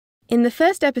In the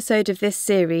first episode of this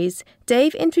series,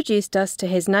 Dave introduced us to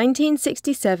his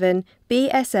 1967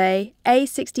 BSA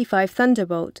A65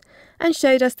 Thunderbolt and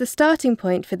showed us the starting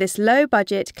point for this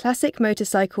low-budget classic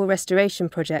motorcycle restoration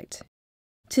project.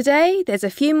 Today, there's a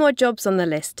few more jobs on the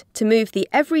list to move the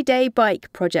everyday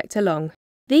bike project along.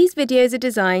 These videos are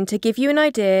designed to give you an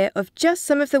idea of just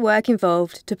some of the work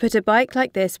involved to put a bike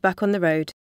like this back on the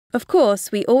road. Of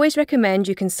course, we always recommend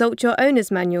you consult your owner's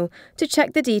manual to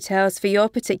check the details for your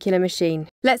particular machine.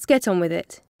 Let's get on with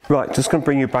it. Right, just going to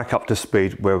bring you back up to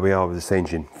speed where we are with this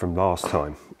engine from last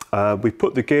time. We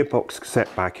put the gearbox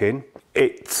set back in.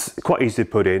 It's quite easy to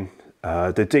put in.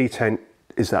 The detent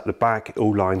is at the back, it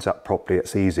all lines up properly,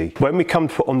 it's easy. When we come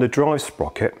to put on the drive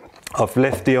sprocket, I've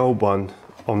left the old one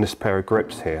on this pair of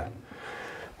grips here.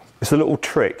 It's a little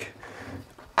trick.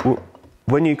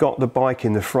 When you got the bike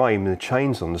in the frame and the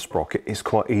chains on the sprocket, it's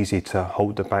quite easy to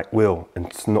hold the back wheel and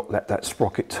to not let that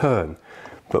sprocket turn.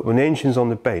 But when the engine's on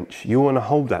the bench, you want to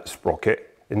hold that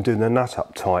sprocket and do the nut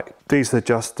up tight. These are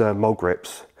just mole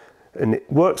grips, and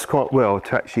it works quite well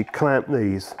to actually clamp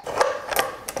these.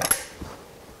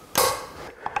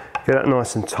 Get that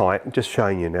nice and tight. I'm just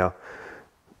showing you now.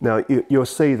 Now you'll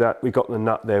see that we got the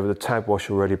nut there with the tab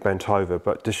washer already bent over,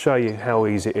 but to show you how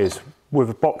easy it is, with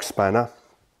a box spanner,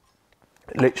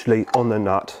 literally on the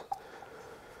nut,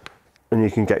 and you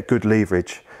can get good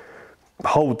leverage.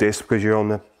 Hold this because you're on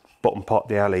the bottom part of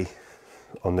the alley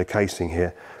on the casing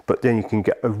here, but then you can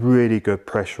get a really good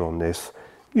pressure on this.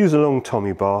 Use a long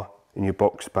Tommy bar in your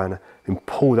box spanner and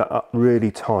pull that up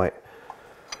really tight.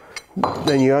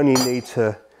 Then you only need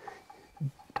to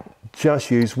just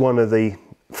use one of the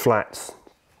flats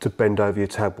to bend over your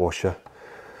tab washer.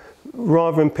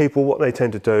 Rather than people, what they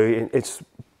tend to do, it's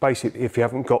basically, if you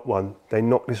haven't got one, they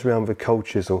knock this around with a cold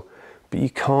chisel, but you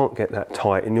can't get that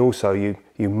tight, and also you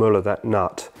muller that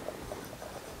nut.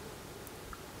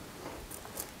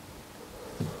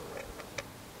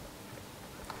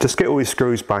 Just get all your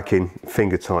screws back in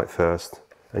finger tight first,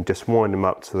 and just wind them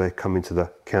up so they come into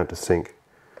the countersink.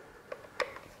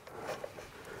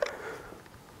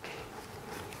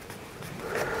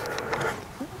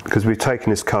 Because we've taken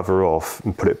this cover off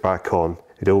and put it back on,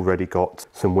 it already got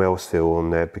some well seal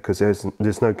on there because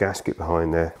there's no gasket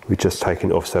behind there. We've just taken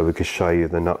it off so we could show you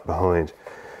the nut behind.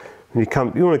 When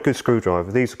you want a good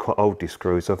screwdriver. These are quite oldie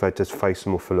screws. I've had to face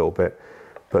them off a little bit,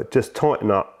 but just tighten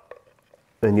up,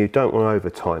 and you don't want to over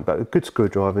tighten. But a good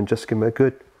screwdriver, and just give them a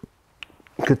good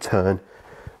turn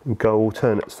and go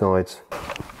alternate sides,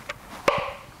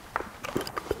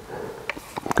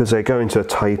 because they go into a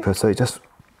taper, so you just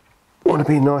want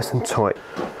to be nice and tight.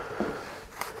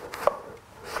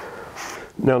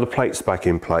 Now the plate's back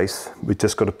in place, we've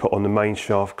just got to put on the main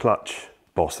shaft clutch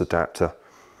boss adapter.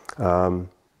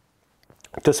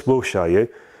 Just will show you,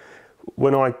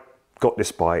 when I got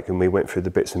this bike and we went through the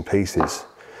bits and pieces,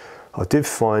 I did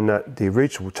find that the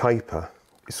original taper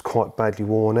is quite badly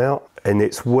worn out, and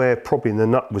it's where probably the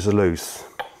nut was loose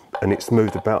and it's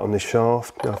moved about on the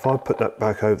shaft. Now if I put that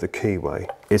back over the keyway,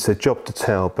 it's a job to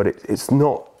tell, but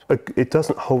it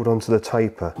doesn't hold onto the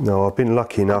taper. No, I've been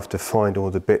lucky enough to find all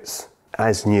the bits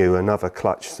as new, another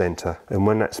clutch centre, and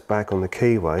when that's back on the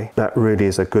keyway, that really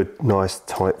is a good, nice,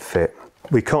 tight fit.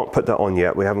 We can't put that on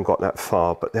yet, we haven't got that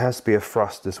far, but there has to be a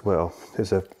thrust as well.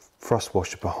 There's a thrust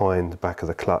washer behind the back of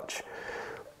the clutch.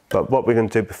 But what we're going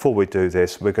to do before we do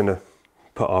this, we're going to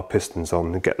put our pistons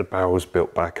on and get the barrels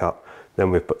built back up,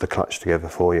 then we'll put the clutch together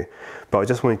for you. But I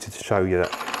just wanted to show you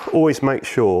that. Always make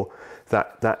sure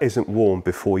that that isn't warm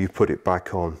before you put it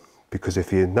back on, because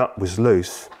if your nut was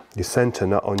loose, your centre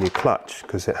nut on your clutch,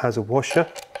 because it has a washer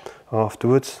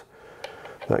afterwards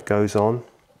that goes on,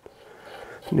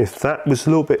 and if that was a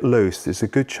little bit loose, there's a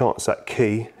good chance that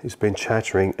key has been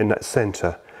chattering in that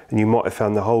centre, and you might have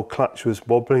found the whole clutch was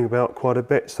wobbling about quite a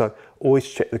bit. So always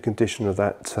check the condition of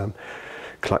that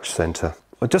clutch centre.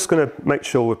 I'm just going to make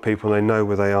sure with people they know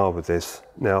where they are with this.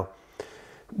 Now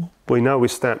we know we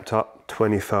stamped up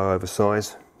 24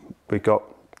 oversize. We got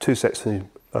 2 sets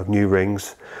of new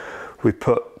rings. We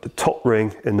put the top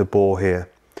ring in the bore here.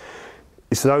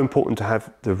 It's so important to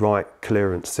have the right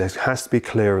clearance. There has to be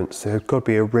clearance. There's got to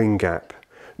be a ring gap.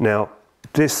 Now,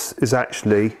 this is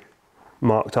actually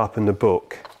marked up in the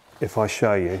book. If I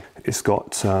show you, it's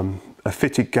got a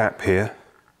fitted gap here.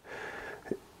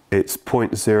 It's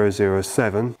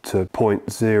 0.007 to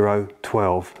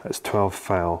 0.012. That's 12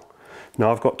 foul.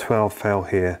 Now I've got 12 foul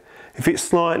here. If it's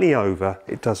slightly over,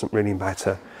 it doesn't really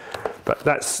matter. But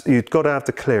you've got to have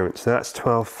the clearance. So that's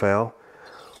 12 foul.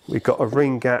 We've got a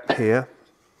ring gap here.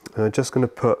 And I'm just going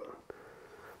to put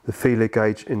the feeler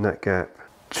gauge in that gap.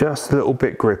 Just a little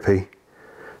bit grippy.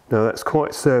 Now that's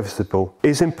quite serviceable.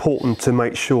 It's important to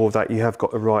make sure that you have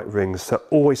got the right rings, so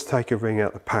always take a ring out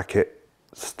of the packet,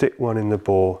 stick one in the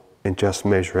bore and just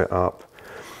measure it up.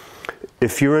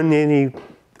 If you're in any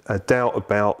doubt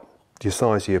about the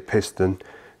size of your piston,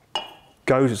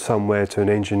 go somewhere to an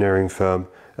engineering firm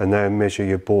and they'll measure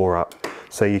your bore up.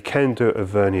 So you can do it with a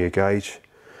vernier gauge.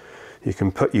 You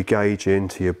can put your gauge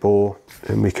into your bore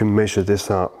and we can measure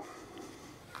this up.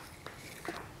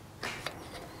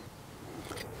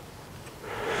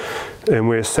 And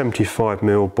we're a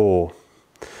 75mm bore.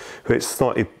 It's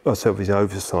slightly, I said it's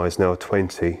oversized now,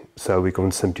 20, so we've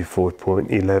gone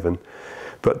 74.11.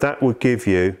 But that will give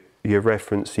you your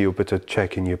reference, you'll be able to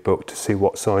check in your book to see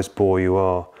what size bore you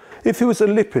are. If there was a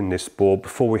lip in this bore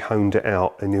before we honed it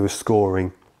out and you were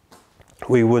scoring,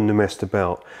 we wouldn't have messed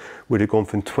about. We'd have gone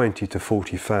from 20 to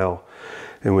 40 foul,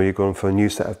 and we'd have gone for a new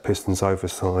set of pistons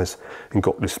oversized and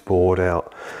got this bored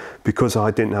out. Because I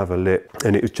didn't have a lip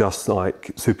and it was just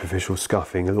like superficial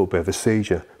scuffing, a little bit of a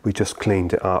seizure, we just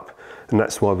cleaned it up, and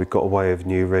that's why we've got away with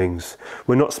new rings.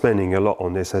 We're not spending a lot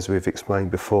on this, as we've explained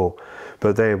before,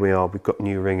 but there we are, we've got a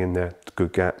new ring in there,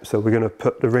 good gap. So we're going to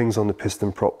put the rings on the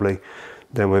piston properly,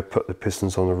 then we'll put the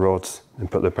pistons on the rods and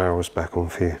put the barrels back on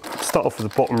for you. Start off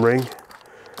with the bottom ring,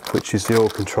 which is the oil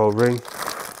control ring.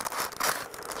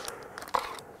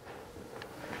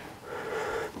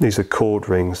 These are cord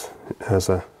rings. It has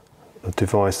a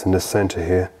device in the centre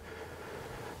here,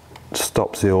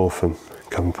 stops the oil from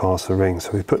coming past the ring.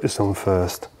 So we put this on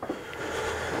first.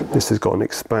 This has got an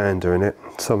expander in it,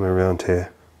 somewhere around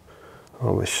here. I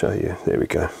will show you, there we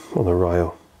go, on the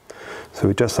rail. So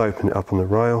we just open it up on the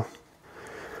rail,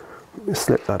 we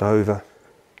slip that over,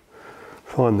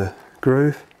 find the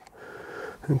groove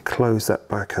and close that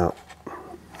back up.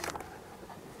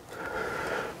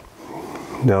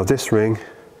 Now this ring,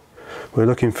 we're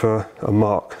looking for a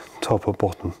mark, top or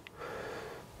bottom.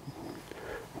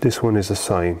 This one is the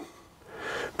same,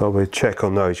 but we'll check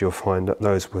on those, you'll find that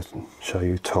those will show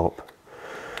you top.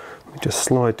 We just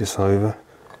slide this over.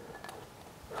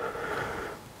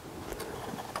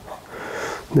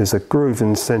 There's a groove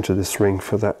in the centre of this ring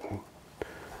for that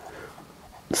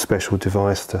special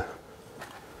device to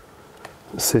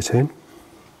sit in.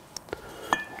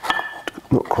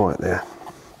 Not quite there.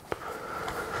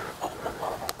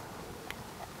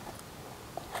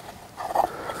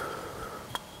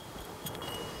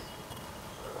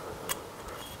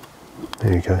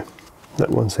 There you go, that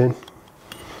one's in.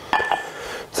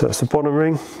 So that's the bottom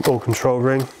ring, oil control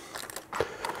ring.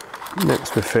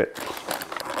 Next we fit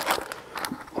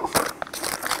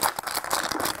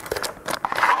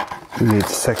we need the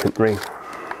second ring.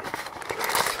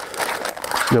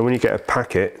 Now when you get a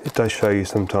packet, it does show you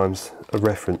sometimes a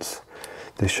reference.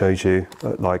 This shows you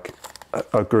like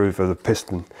a groove of the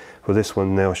piston. Well, this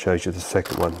one now shows you the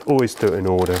second one. Always do it in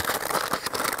order.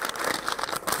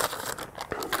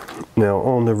 Now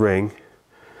on the ring,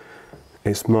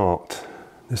 it's marked.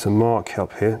 There's a mark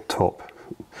up here, top.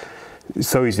 It's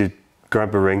so easy to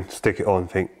grab a ring, stick it on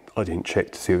and think, I didn't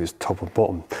check to see if it was top or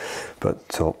bottom, but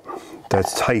top.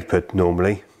 That's tapered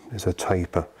normally, there's a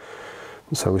taper.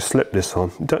 So we slip this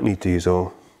on, you don't need to use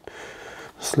oil.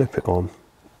 Slip it on,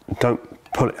 don't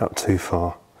pull it out too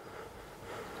far.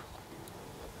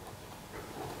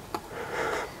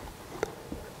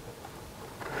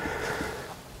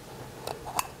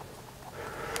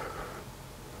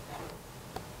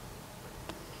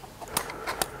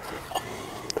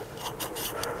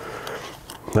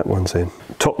 That one's in.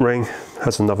 Top ring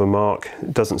has another mark.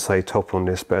 It doesn't say top on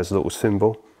this, but has a little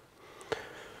symbol.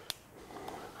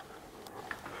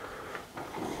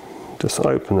 Just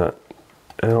open that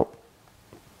out.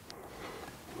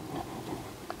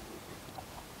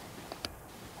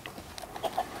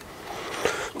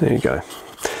 There you go.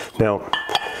 Now,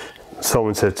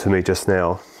 someone said to me just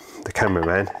now, the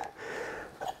cameraman,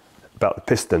 about the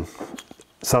piston.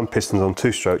 Some pistons on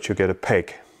two strokes, you'll get a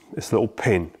peg. It's a little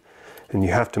pin. And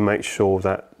you have to make sure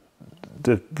that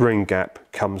the ring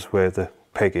gap comes where the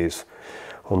peg is.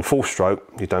 On four stroke,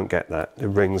 you don't get that. The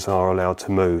rings are allowed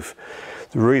to move.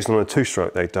 The reason on a two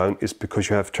stroke they don't is because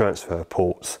you have transfer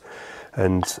ports.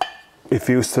 And if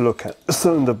you was to look at the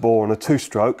cylinder bore on a two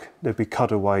stroke, there'd be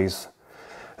cutaways.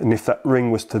 And if that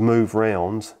ring was to move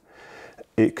round,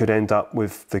 it could end up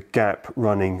with the gap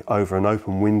running over an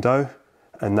open window,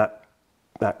 and that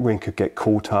ring could get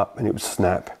caught up and it would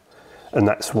snap. And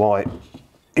that's why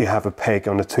you have a peg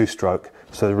on a two stroke,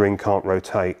 so the ring can't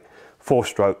rotate. Four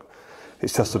stroke,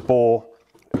 it's just a bore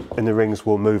and the rings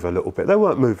will move a little bit. They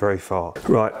won't move very far.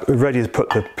 Right, we're ready to put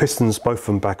the pistons, both of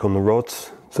them, back on the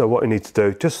rods. So what you need to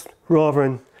do, just rather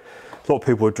than, a lot of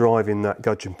people are driving that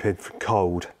gudgeon pin for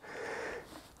cold,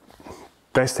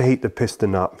 best to heat the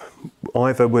piston up,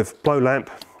 either with blow lamp,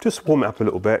 just warm it up a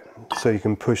little bit so you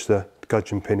can push the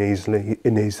gudgeon pin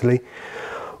easily,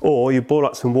 or you boil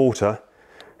up some water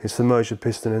and submerge the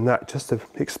piston in that just to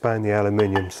expand the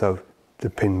aluminium so the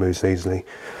pin moves easily.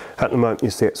 At the moment you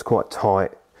see it's quite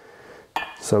tight,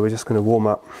 so we're just going to warm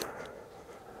up.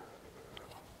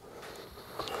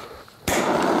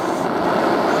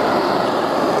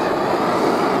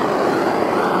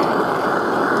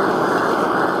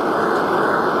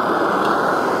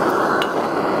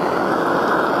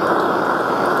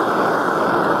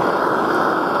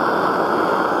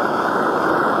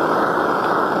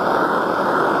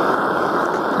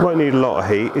 Won't need a lot of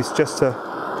heat, it's just to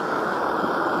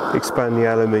expand the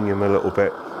aluminium a little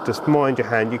bit. Just mind your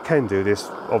hand, you can do this,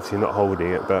 obviously not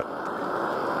holding it, but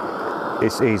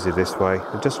it's easier this way.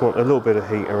 I just want a little bit of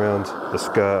heat around the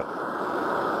skirt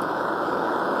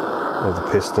of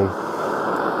the piston.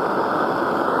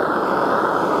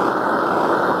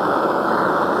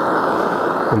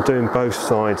 I'm doing both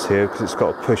sides here because it's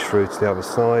got to push through to the other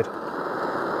side.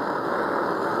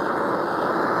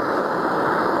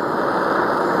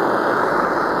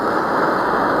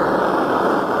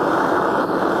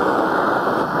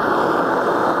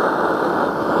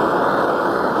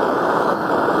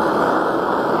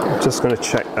 Just going to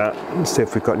check that and see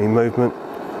if we've got any movement.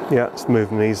 Yeah, it's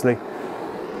moving easily.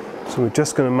 So we're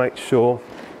just going to make sure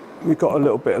we've got a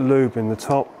little bit of lube in the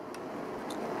top.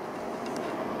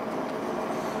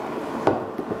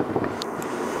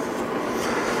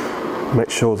 Make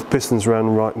sure the piston's around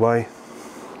the right way.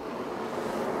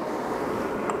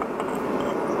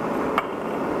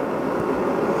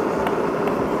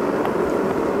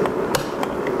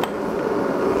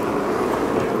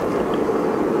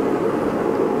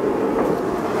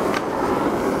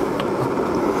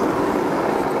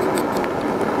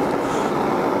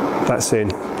 That's in.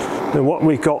 Now what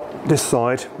we got this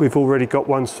side, we've already got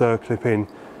one circlip in,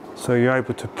 so you're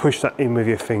able to push that in with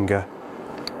your finger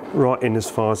right in as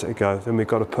far as it goes. Then we've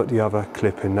got to put the other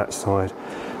clip in that side.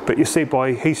 But you see,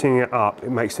 by heating it up, it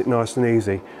makes it nice and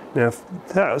easy. Now if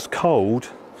that was cold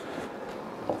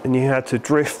and you had to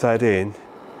drift that in,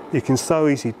 you can so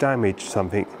easily damage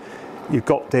something. You've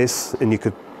got this and you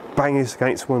could bang this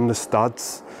against one of the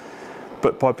studs,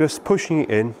 but by just pushing it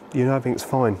in, you know everything's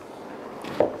fine.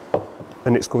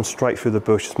 And it's gone straight through the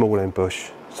bush, small end bush.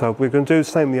 So we're going to do the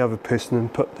same with the other piston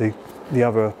and put the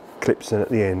other clips in at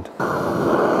the end.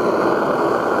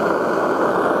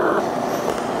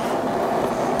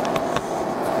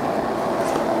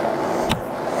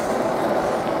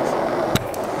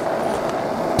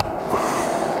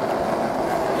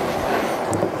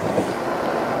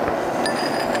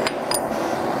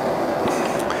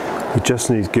 We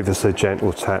just need to give us a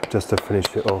gentle tap just to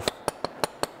finish it off.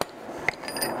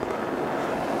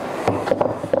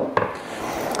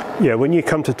 Yeah, when you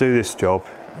come to do this job,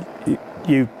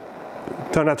 you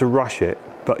don't have to rush it,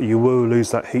 but you will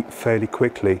lose that heat fairly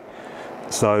quickly.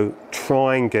 So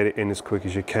try and get it in as quick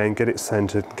as you can, get it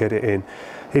centered, get it in.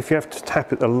 If you have to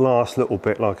tap it the last little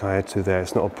bit like I had to there,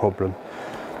 it's not a problem.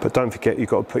 But don't forget, you've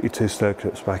got to put your two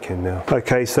circlips back in now.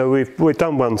 Okay, so we've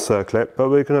done one circlip, but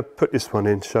we're going to put this one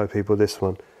in, show people this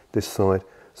one, this side.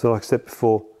 So like I said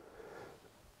before,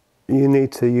 you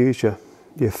need to use your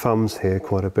thumbs here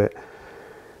quite a bit.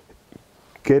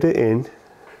 Get it in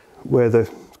where the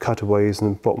cutaway is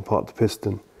in the bottom part of the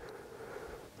piston,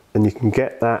 and you can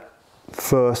get that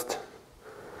first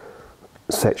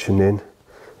section in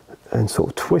and sort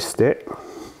of twist it,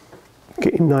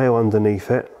 get your nail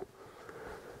underneath it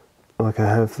like I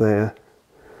have there,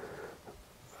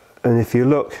 and if you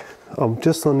look, I'm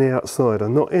just on the outside,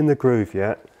 I'm not in the groove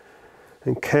yet,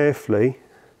 and carefully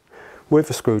with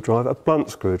a screwdriver, a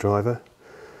blunt screwdriver,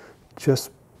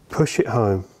 just push it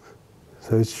home.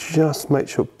 So just make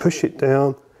sure, push it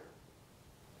down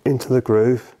into the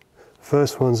groove.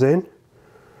 First one's in.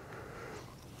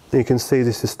 You can see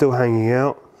this is still hanging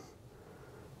out.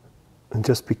 And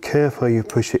just be careful you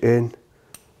push it in.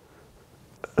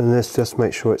 And let's just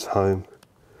make sure it's home.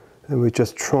 And we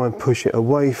just try and push it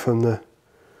away from the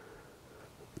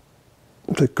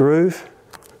groove.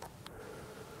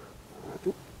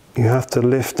 You have to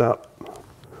lift up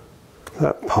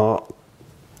that part,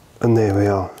 and there we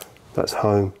are. That's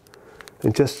home.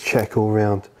 And just check all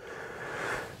round.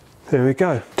 There we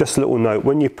go. Just a little note,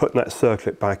 when you put that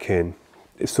circlip back in,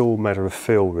 it's all a matter of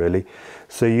feel really.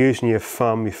 So you're using your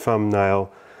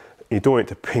thumbnail, you don't want it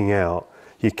to ping out.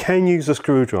 You can use a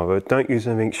screwdriver, don't use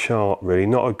anything sharp really,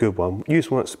 not a good one. Use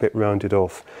one that's a bit rounded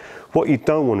off. What you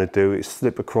don't want to do is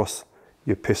slip across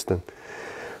your piston,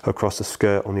 across the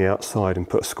skirt on the outside and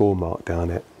put a score mark down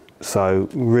it. So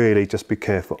really just be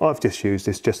careful. I've just used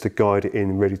this just to guide it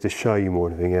in, really to show you more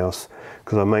than anything else,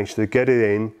 because I make sure to get it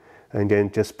in and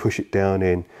then just push it down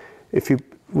in. If you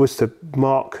was to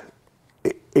mark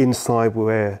inside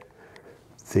where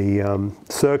the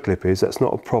circlip is, that's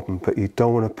not a problem, but you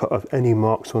don't want to put any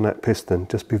marks on that piston.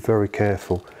 Just be very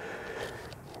careful.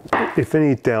 If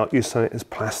any doubt, use something that's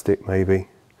plastic maybe,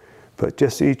 but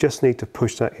you just need to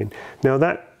push that in. Now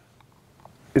that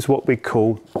is what we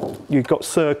call, you've got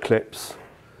circlips,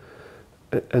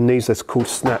 and these are called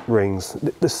snap rings.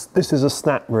 This is a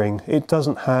snap ring. It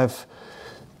doesn't have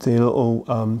the little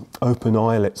open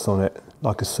eyelets on it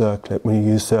like a circlip when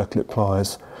you use circlip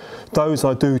pliers. Those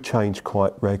I do change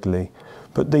quite regularly,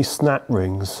 but these snap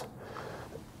rings,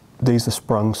 these are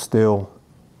sprung still,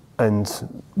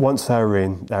 and once they're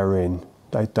in, they're in.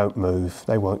 They don't move,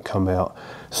 they won't come out.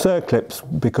 Circlips,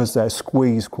 because they're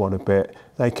squeezed quite a bit,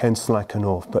 they can slacken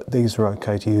off, but these are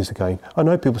okay to use again. I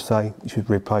know people say you should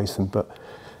replace them, but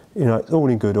you know, it's all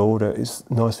in good order, it's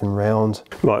nice and round.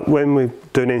 Right, when we're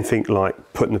doing anything like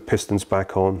putting the pistons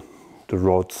back on, the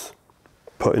rods,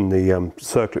 putting the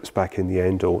circlips back in the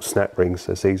end, or snap rings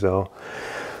as these are,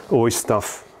 always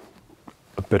stuff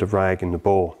a bit of rag in the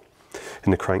bore,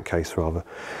 in the crankcase rather.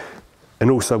 And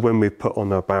also when we put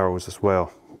on our barrels as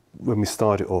well, when we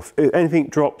start it off, if anything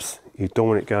drops, you don't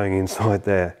want it going inside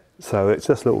there. So it's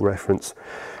just a little reference.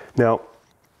 Now,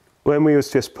 when we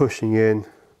was just pushing in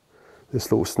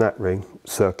this little snap ring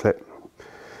circlip,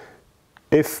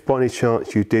 if by any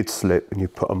chance you did slip and you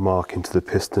put a mark into the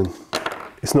piston,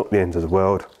 it's not the end of the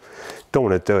world. Don't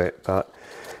want to do it, but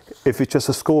if it's just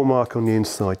a score mark on the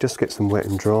inside, just get some wet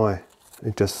and dry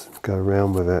and just go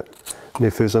around with it. And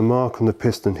if there's a mark on the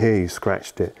piston here, you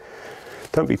scratched it,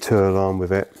 don't be too alarmed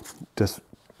with it. Just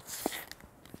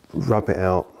rub it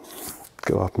out,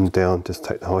 go up and down, just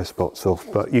take the high spots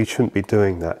off. But you shouldn't be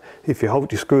doing that. If you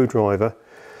hold your screwdriver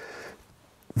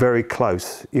very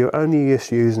close, you're only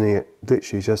just using it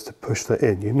literally just to push that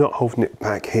in. You're not holding it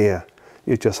back here.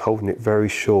 You're just holding it very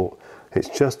short. It's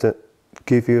just to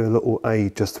give you a little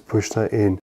aid just to push that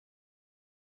in.